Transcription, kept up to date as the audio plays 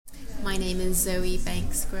My name is Zoe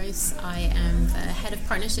Banks Gross. I am the Head of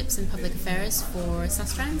Partnerships and Public Affairs for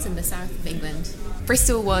Sustrans in the south of England.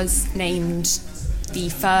 Bristol was named the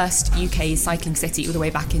first UK cycling city all the way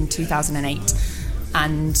back in 2008,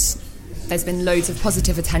 and there's been loads of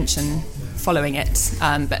positive attention following it,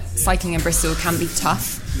 but cycling in Bristol can be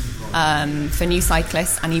tough for new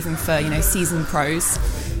cyclists and even for seasoned pros.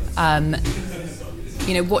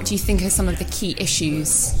 What do you think are some of the key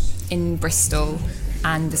issues in Bristol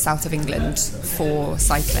and the south of England for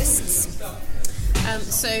cyclists?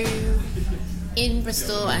 So in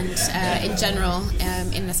Bristol and in general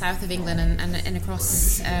in the south of England and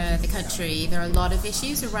across the country, there are a lot of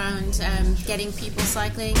issues around getting people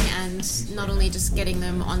cycling, and not only just getting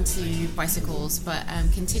them onto bicycles but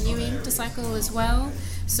continuing to cycle as well.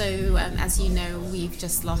 So as you know, we've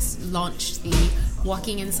just launched the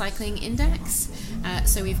Walking and Cycling Index.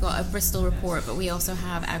 So we've got a Bristol report, but we also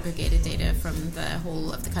have aggregated data from the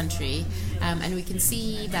whole of the country. And we can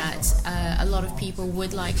see that a lot of people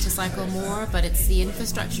would like to cycle more, but it's the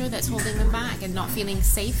infrastructure that's holding them back and not feeling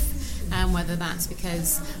safe, whether that's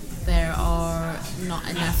because there are not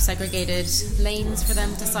enough segregated lanes for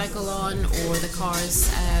them to cycle on, or the cars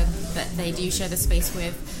that they do share the space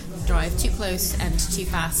with drive too close and too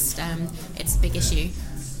fast. It's a big issue.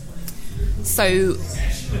 So,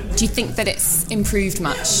 do you think that it's improved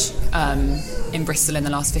much in Bristol in the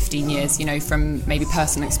last 15 years, from maybe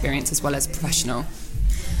personal experience as well as professional?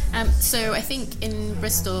 So I think in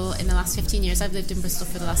Bristol, in the last 15 years, I've lived in Bristol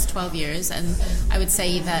for the last 12 years, and I would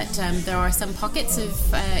say that there are some pockets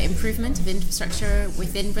of improvement of infrastructure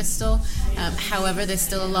within Bristol. However, there's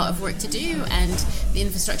still a lot of work to do, and the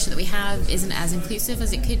infrastructure that we have isn't as inclusive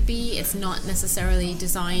as it could be. It's not necessarily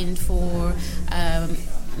designed for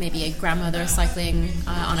maybe a grandmother cycling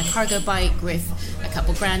on a cargo bike with a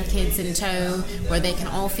couple grandkids in tow, where they can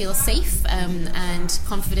all feel safe and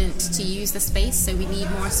confident to use the space. So we need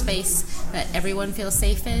more space that everyone feels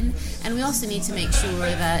safe in, and we also need to make sure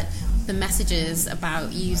that the messages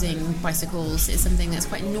about using bicycles is something that's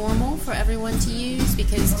quite normal for everyone to use,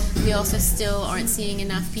 because we also still aren't seeing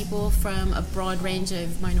enough people from a broad range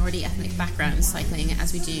of minority ethnic backgrounds cycling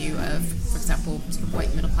as we do of, for example, sort of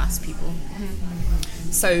white middle class people.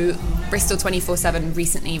 So Bristol 24/7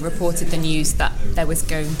 recently reported the news that there was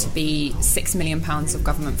going to be £6 million of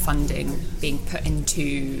government funding being put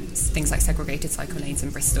into things like segregated cycle lanes in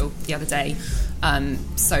Bristol the other day.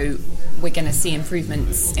 So we're going to see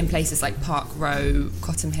improvements in places like Park Row,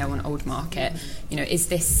 Cotton Hill and Old Market. Is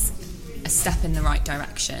this a step in the right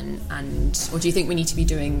direction, or do you think we need to be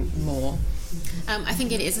doing more? I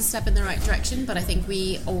think it is a step in the right direction, but I think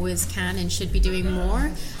we always can and should be doing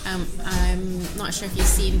more. I'm not sure if you've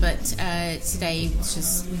seen, but today, which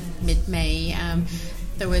is mid-May,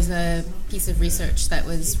 there was a piece of research that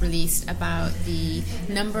was released about the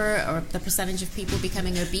number or the percentage of people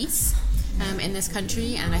becoming obese in this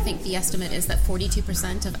country, and I think the estimate is that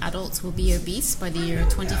 42% of adults will be obese by the year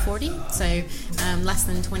 2040, so less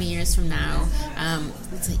than 20 years from now.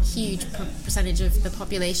 It's a huge percentage of the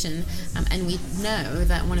population, and we know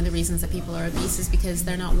that one of the reasons that people are obese is because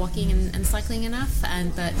they're not walking and cycling enough,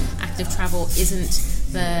 and that active travel isn't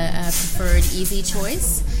the preferred easy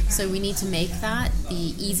choice. So we need to make that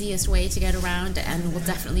the easiest way to get around, and we'll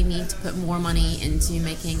definitely need to put more money into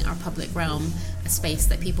making our public realm a space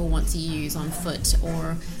that people want to use on foot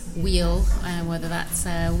or wheel, whether that's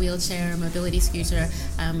a wheelchair, mobility scooter,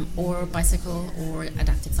 or bicycle or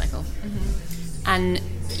adapted cycle. Mm-hmm. And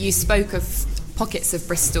you spoke of pockets of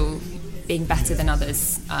Bristol being better than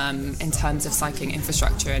others in terms of cycling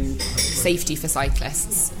infrastructure and safety for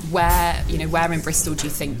cyclists. Where in Bristol do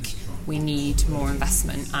you think we need more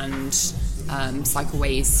investment and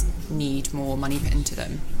cycleways need more money put into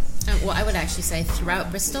them? Well, I would actually say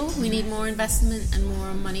throughout Bristol we need more investment and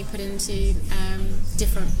more money put into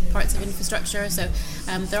different parts of infrastructure. So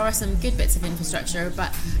there are some good bits of infrastructure,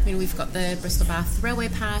 but we've got the Bristol Bath Railway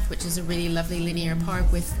Path, which is a really lovely linear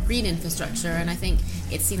park with green infrastructure, and I think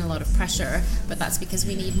it's seen a lot of pressure, but that's because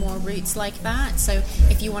we need more routes like that. So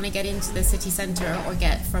if you want to get into the city centre or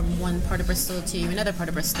get from one part of Bristol to another part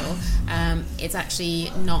of Bristol, it's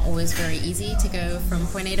actually not always very easy to go from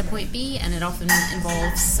point A to point B, and it often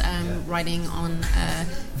involves riding on a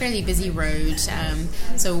fairly busy road.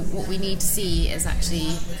 So what we need to see is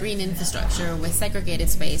actually green infrastructure with segregated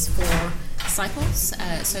space for cycles,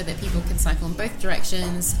 so that people can cycle in both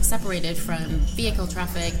directions, separated from vehicle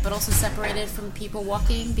traffic, but also separated from people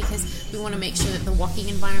walking, because we want to make sure that the walking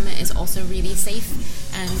environment is also really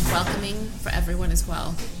safe and welcoming for everyone as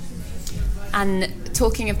well. And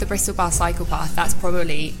talking of the Bristol Bath Cycle Path, that's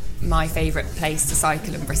probably my favourite place to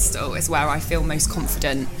cycle in Bristol. Is where I feel most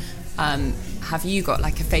confident Have you got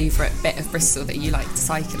like a favourite bit of Bristol that you like to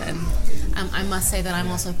cycle in? I must say that I'm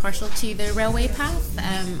also partial to the railway path.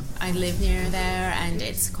 I live near there, and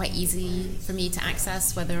it's quite easy for me to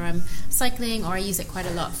access, whether I'm cycling or I use it quite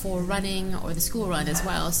a lot for running or the school run as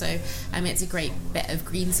well. So it's a great bit of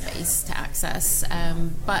green space to access.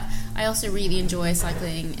 But I also really enjoy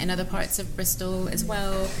cycling in other parts of Bristol as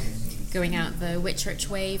well. Going out the Whitchurch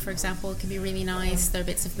Way, for example, can be really nice. There are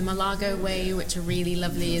bits of the Malago Way which are really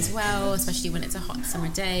lovely as well, especially when it's a hot summer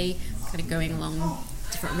day, kind of going along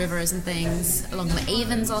different rivers and things. Along the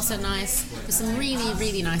Avon's also nice. There's some really,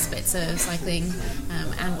 really nice bits of cycling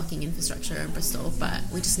and walking infrastructure in Bristol, but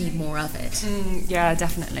we just need more of it. Yeah,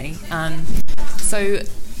 definitely. So,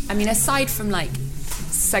 aside from like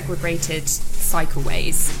segregated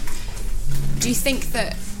cycleways, do you think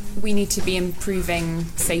that we need to be improving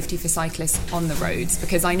safety for cyclists on the roads?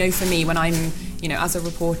 Because I know for me, when I'm, as a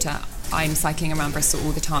reporter, I'm cycling around Bristol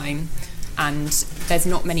all the time, and there's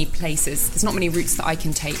not many routes that I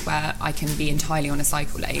can take where I can be entirely on a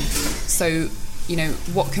cycle lane. So,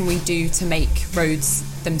 what can we do to make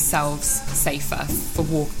roads themselves safer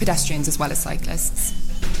for pedestrians as well as cyclists?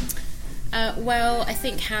 Well, I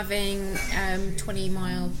think having 20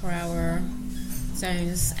 mile per hour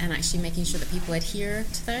zones and actually making sure that people adhere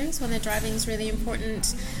to those when they're driving is really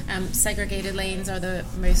important. Segregated lanes are the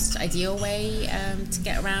most ideal way to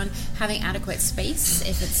get around. Having adequate space,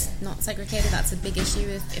 if it's not segregated, that's a big issue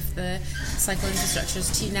if the cycle infrastructure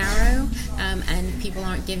is too narrow and people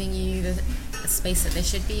aren't giving you the space that they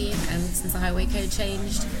should be. And since the highway code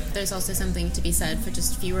changed, there's also something to be said for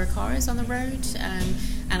just fewer cars on the road.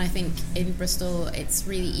 And I think in Bristol it's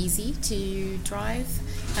really easy to drive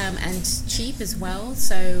and cheap as well.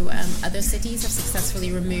 So other cities have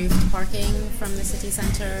successfully removed parking from the city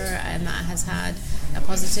centre, and that has had a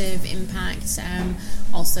positive impact.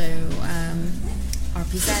 Also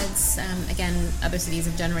RPZs, again, other cities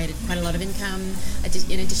have generated quite a lot of income.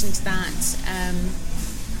 In addition to that,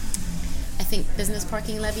 I think business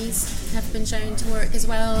parking levies have been shown to work as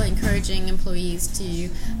well, encouraging employees to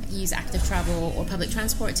use active travel or public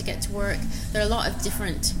transport to get to work. There are a lot of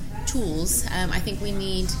different tools. I think we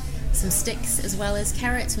need some sticks as well as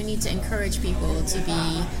carrots. We need to encourage people to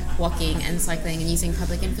be walking and cycling and using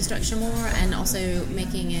public infrastructure more, and also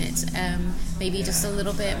making it maybe just a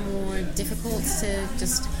little bit more difficult to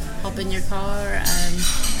just hop in your car.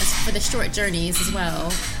 As for the short journeys as well,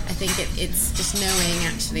 I think it's just knowing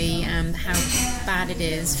actually how bad it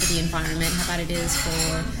is for the environment, how bad it is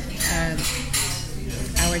for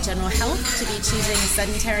our general health to be choosing a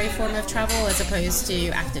sedentary form of travel as opposed to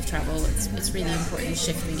active travel. It's really important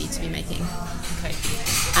shift we need to be making. Okay.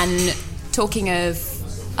 And talking of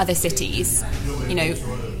other cities,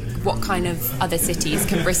 what kind of other cities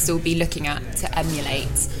can Bristol be looking at to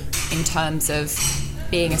emulate in terms of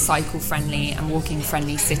being a cycle-friendly and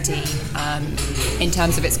walking-friendly city, in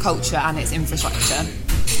terms of its culture and its infrastructure?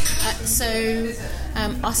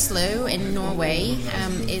 Oslo in Norway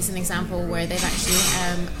is an example where they've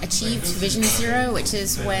actually achieved Vision Zero, which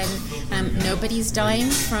is when nobody's dying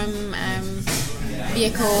from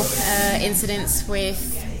vehicle incidents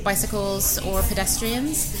with bicycles or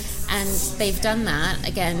pedestrians, and they've done that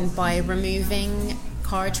again by removing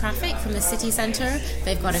car traffic from the city centre.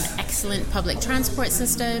 They've got an excellent public transport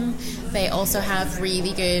system. They also have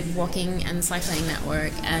really good walking and cycling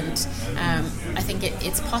network, and I think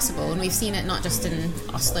it's possible, and we've seen it not just in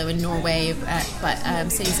Oslo and Norway, but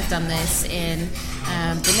cities have done this in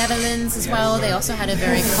the Netherlands as well. They also had a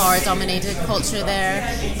very car-dominated culture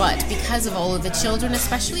there, but because of all of the children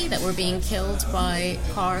especially that were being killed by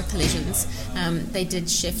car collisions, they did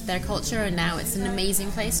shift their culture, and now it's an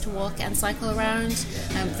amazing place to walk and cycle around.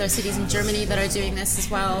 There are cities in Germany that are doing this as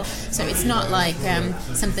well, so it's not like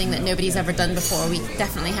something that nobody's ever done before. We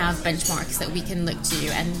definitely have benchmarks that we can look to,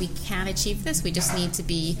 and we can achieve this. We just need to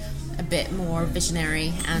be a bit more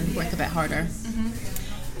visionary and work a bit harder.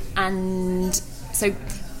 Mm-hmm. And so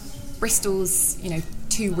Bristol's,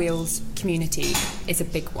 two wheels community is a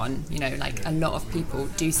big one. Like a lot of people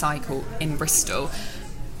do cycle in Bristol,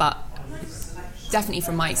 but definitely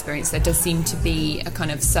from my experience, there does seem to be a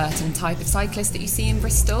kind of certain type of cyclist that you see in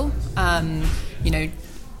Bristol.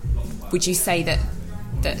 Would you say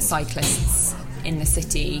that cyclists in the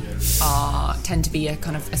city tend to be a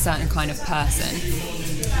certain kind of person?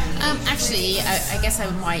 Actually, I guess I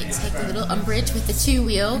might take a little umbrage with the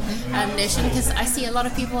two-wheel notion, because I see a lot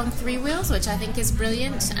of people on three wheels, which I think is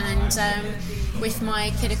brilliant, and with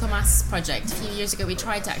my Kidical Mass project, a few years ago, we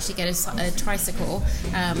tried to actually get a tricycle,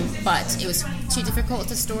 but it was too difficult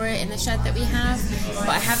to store it in the shed that we have. But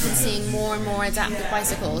I have been seeing more and more adapted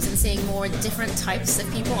bicycles and seeing more different types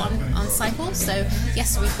of people on cycles. So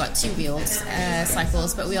yes, we've got 2-wheeled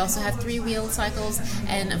cycles, but we also have 3-wheeled cycles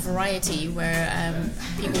and a variety where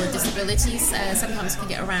people with disabilities sometimes can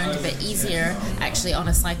get around a bit easier actually on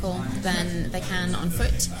a cycle than they can on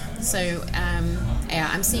foot. So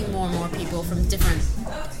I'm seeing more and more people from different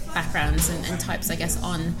backgrounds and types, I guess,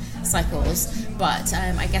 on cycles. But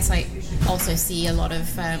I guess I also see a lot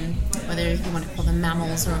of, whether you want to call them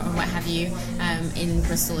mammals or what have you, in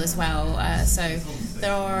Bristol as well. So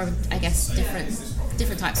there are, I guess,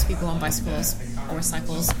 different types of people on bicycles or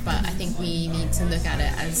cycles. But I think we need to look at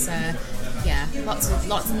it as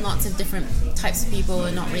lots and lots of different types of people,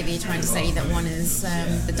 and not really trying to say that one is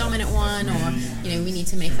the dominant one, or we need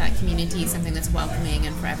to make that community something that's welcoming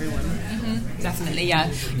and for everyone. Mm-hmm. Definitely,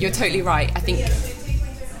 yeah, you're totally right. I think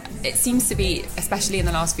it seems to be, especially in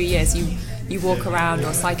the last few years, you walk around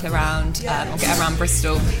or cycle around or get around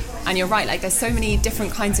Bristol, and you're right, like there's so many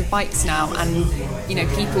different kinds of bikes now, and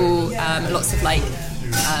people, lots of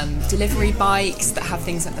delivery bikes that have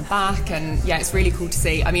things at the back, and yeah, it's really cool to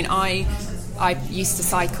see. I mean, I used to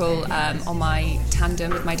cycle on my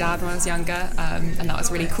tandem with my dad when I was younger, and that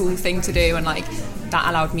was a really cool thing to do, and that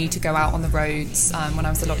allowed me to go out on the roads when I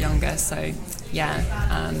was a lot younger. So yeah,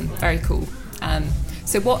 very cool.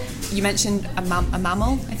 So what you mentioned, a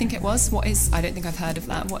mammal, I think it was. What is? I don't think I've heard of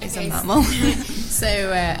that. What is a mammal? So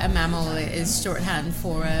a mammal is shorthand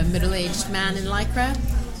for a middle-aged man in lycra.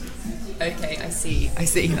 Okay, I see.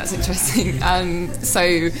 That's interesting.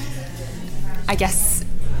 So I guess,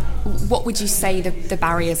 what would you say the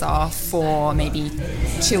barriers are for maybe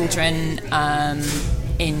children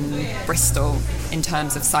in Bristol in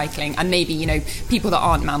terms of cycling, and maybe people that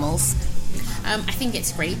aren't mammals? I think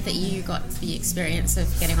it's great that you got the experience of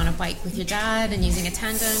getting on a bike with your dad and using a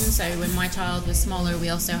tandem. So when my child was smaller, we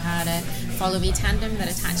also had a follow me tandem that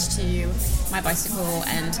attached to my bicycle,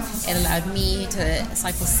 and it allowed me to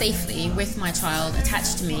cycle safely with my child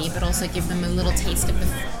attached to me, but also give them a little taste of the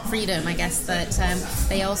freedom, I guess, that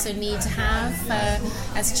they also need to have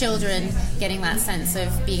as children, getting that sense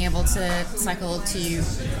of being able to cycle to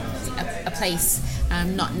a place,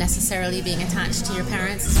 not necessarily being attached to your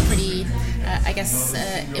parents, is pretty,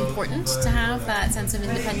 important to have that sense of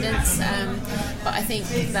independence. But I think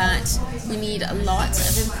that we need a lot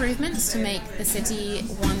of improvements to make the city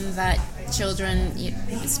one that children,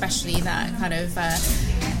 especially that kind of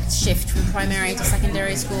shift from primary to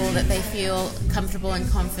secondary school, that they feel comfortable and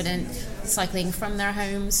confident cycling from their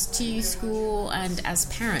homes to school, and as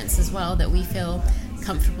parents as well, that we feel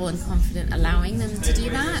comfortable and confident allowing them to do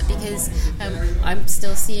that, because I'm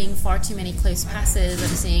still seeing far too many close passes.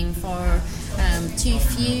 I'm seeing far too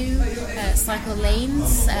few cycle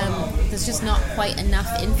lanes. There's just not quite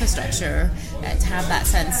enough infrastructure to have that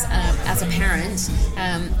sense as a parent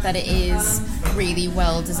that it is really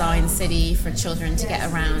well designed city for children to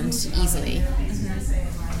get around easily.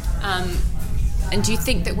 And do you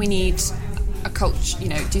think that we need a culture? Do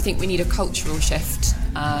you think we need a cultural shift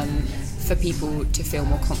for people to feel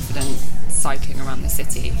more confident cycling around the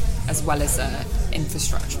city, as well as an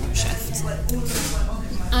infrastructural shift?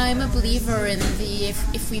 I'm a believer in the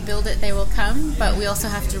if we build it, they will come, but we also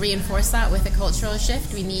have to reinforce that with a cultural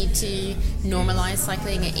shift. We need to normalise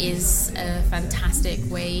cycling. It is a fantastic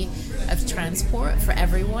way of transport for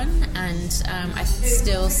everyone, and I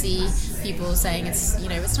still see people saying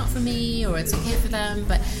it's not for me, or it's okay for them,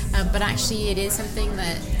 but actually it is something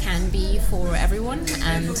that can be for everyone,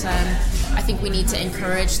 and I think we need to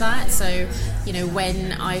encourage that. So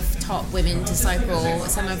when I've taught women to cycle,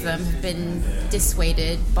 some of them have been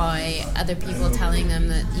dissuaded by other people telling them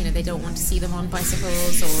that they don't want to see them on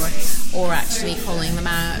bicycles, or actually calling them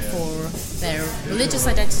out for their religious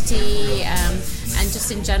identity, and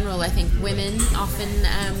just in general. I think women often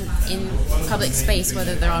in public space,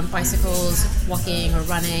 whether they're on bicycles, walking or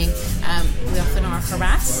running, we often are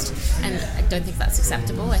harassed, and I don't think that's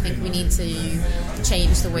acceptable. I think we need to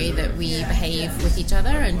change the way that we behave with each other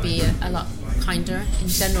and be a lot kinder in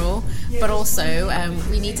general, but also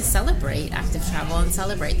we need to celebrate active travel and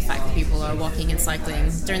celebrate the fact that people are walking and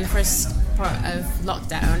cycling. During the first part of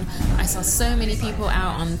lockdown, I saw so many people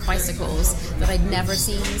out on bicycles that I'd never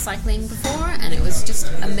seen cycling before, and it was just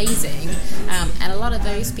amazing. And a lot of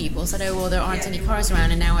those people said, oh, well, there aren't any cars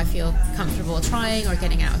around, and now I feel comfortable trying or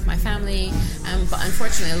getting out with my family. But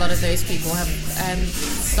unfortunately, a lot of those people have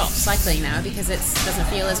stopped cycling now because it doesn't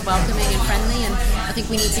feel as welcoming and friendly, and I think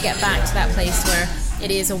we need to get back to that place where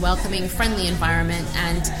it is a welcoming, friendly environment,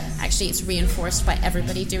 and actually it's reinforced by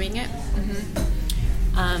everybody doing it.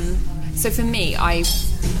 So for me,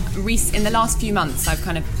 in the last few months, I've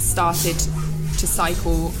kind of started to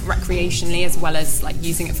cycle recreationally as well as like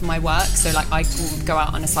using it for my work. So like I will go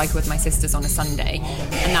out on a cycle with my sisters on a Sunday,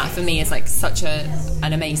 and that for me is like such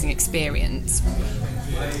an amazing experience.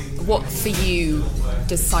 What for you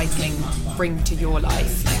does cycling bring to your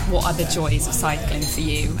life? Like, what are the joys of cycling for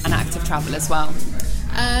you, and active travel as well?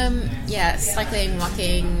 Cycling,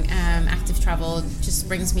 walking, active travel just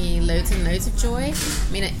brings me loads and loads of joy.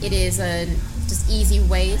 I mean, it is a just easy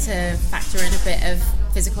way to factor in a bit of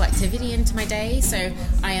physical activity into my day. So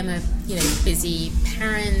I am a busy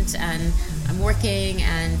parent, and I'm working,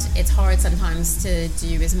 and it's hard sometimes to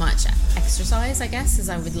do as much exercise, I guess, as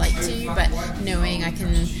I would like to, but knowing I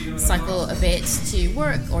can cycle a bit to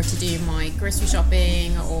work or to do my grocery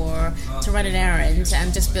shopping or to run an errand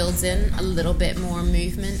just builds in a little bit more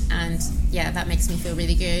movement, and that makes me feel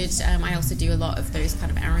really good. I also do a lot of those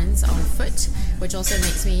kind of errands on foot, which also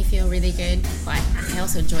makes me feel really good, but I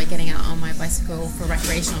also enjoy getting out on my bicycle for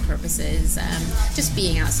recreational purposes, just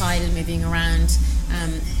being outside and moving around.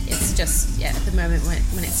 It's just, at the moment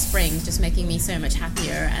when it's spring, just making me so much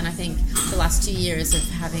happier. And I think the last 2 years of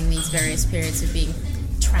having these various periods of being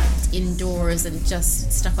trapped indoors and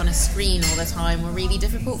just stuck on a screen all the time were really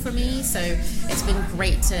difficult for me. So it's been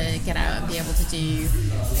great to get out and be able to do,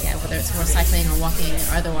 whether it's more cycling or walking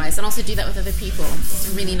or otherwise, and also do that with other people.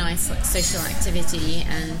 It's a really nice social activity,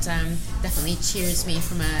 and definitely cheers me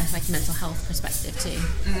from a mental health perspective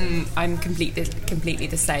too. I'm completely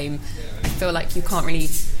the same. I feel like you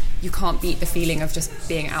can't beat the feeling of just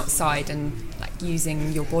being outside and like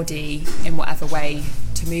using your body in whatever way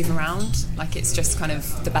to move around. Like, it's just kind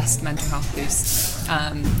of the best mental health boost.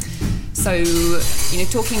 So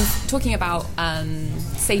talking about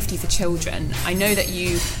safety for children, I know that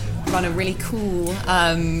you run a really cool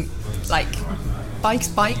bike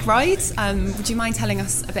ride. Would you mind telling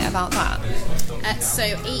us a bit about that? So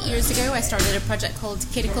 8 years ago, I started a project called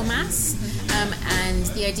Kidical Mass, and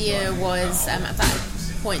the idea was at that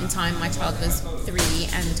point in time, my child was 3,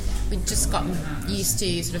 and we'd just gotten used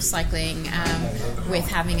to sort of cycling with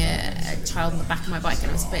having a child on the back of my bike,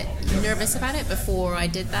 and I was a bit nervous about it before I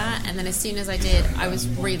did that, and then as soon as I did, I was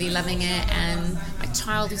really loving it, and my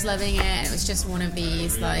child was loving it, and it was just one of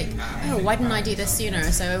these why didn't I do this sooner?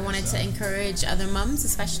 So I wanted to encourage other mums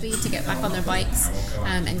especially to get back on their bikes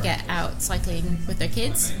and get out cycling with their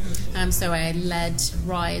kids. So I led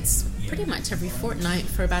rides pretty much every fortnight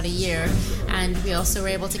for about a year, and we also were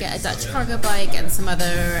able to get a Dutch cargo bike and some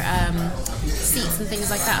other seats and things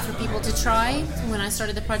like that for people to try when I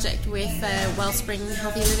started the project with Wellspring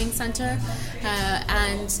Healthy Living Centre,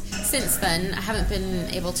 and since then I haven't been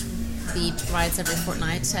able to lead rides every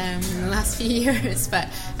fortnight in the last few years, but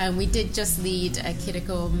we did just lead a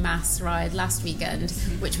Kidical Mass ride last weekend,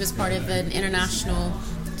 which was part of an international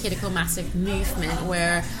Kidical Massive movement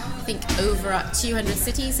where I think over 200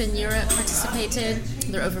 cities in Europe participated.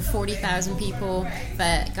 There are over 40,000 people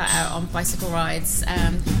that got out on bicycle rides,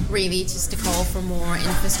 really just to call for more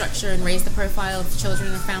infrastructure and raise the profile of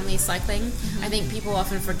children and families cycling. I think people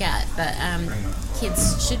often forget that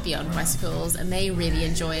kids should be on bicycles, and they really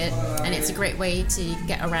enjoy it, and it's a great way to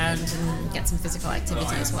get around and get some physical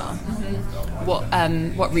activity as well.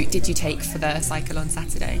 What route did you take for the cycle on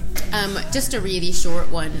Saturday? Just a really short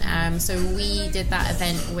one. So we did that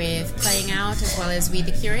event with Playing Out as well as We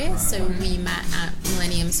the Curious. So we met at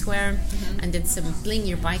Millennium Square and did some Bling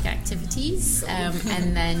Your Bike activities,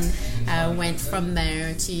 and then went from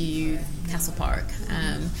there to Castle Park,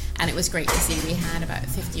 and it was great to see. We had about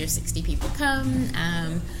 50 or 60 people come,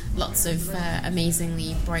 lots of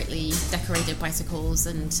amazingly brightly decorated bicycles,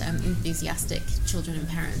 and enthusiastic children and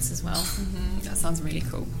parents as well. That sounds really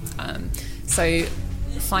cool. So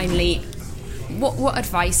finally, what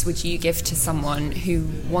advice would you give to someone who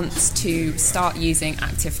wants to start using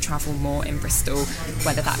active travel more in Bristol,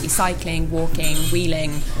 whether that be cycling, walking,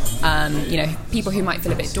 wheeling, people who might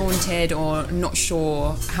feel a bit daunted or not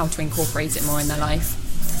sure how to incorporate it more in their life?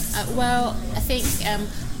 Well, I think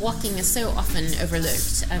walking is so often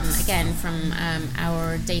overlooked. Again, from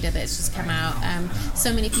our data that's just come out,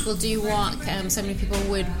 so many people do walk. So many people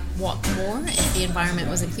would walk more if the environment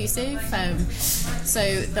was inclusive.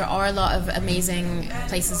 So there are a lot of amazing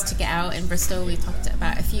places to get out in Bristol. We talked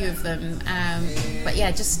about a few of them, but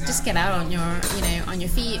yeah, just get out on your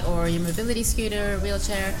feet or your mobility scooter or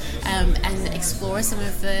wheelchair, and explore some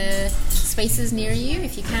of the spaces near you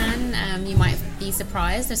if you can. You might be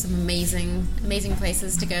surprised. There's some amazing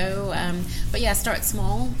places to go. But yeah, start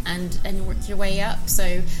small and work your way up.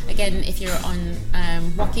 So again, if you're on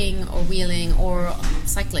walking or wheeling or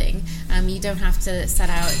cycling, you don't have to set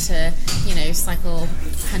out to, cycle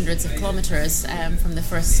hundreds of kilometers from the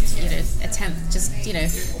first, attempt. Just,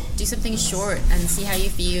 do something short and see how you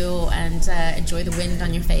feel, and enjoy the wind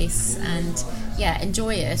on your face, and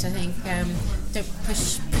enjoy it. I think don't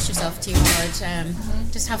push yourself too hard.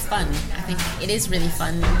 Just have fun. I think it is really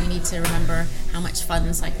fun. You need to remember how much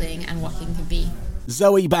fun cycling and walking can be.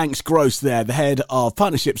 Zoe Banks Gross there, the head of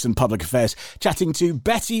Partnerships and Public Affairs, chatting to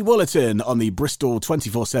Betty Woolerton on the Bristol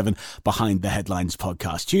 24/7 Behind the Headlines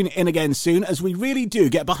podcast. Tune in again soon as we really do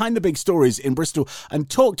get behind the big stories in Bristol and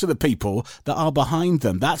talk to the people that are behind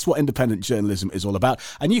them. That's what independent journalism is all about.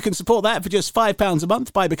 And you can support that for just £5 a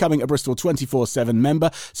month by becoming a Bristol 24/7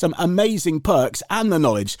 member. Some amazing perks and the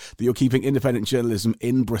knowledge that you're keeping independent journalism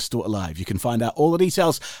in Bristol alive. You can find out all the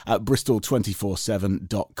details at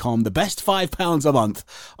bristol247.com. The best £5 a month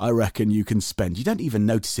I reckon you can spend. You don't even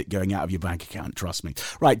notice it going out of your bank account, trust me.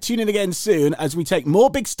 Right, tune in again soon as we take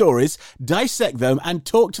more big stories, dissect them, and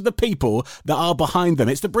talk to the people that are behind them.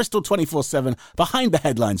 It's the Bristol 24/7 Behind the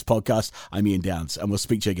Headlines podcast. I'm Ian Downs, and we'll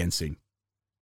speak to you again soon.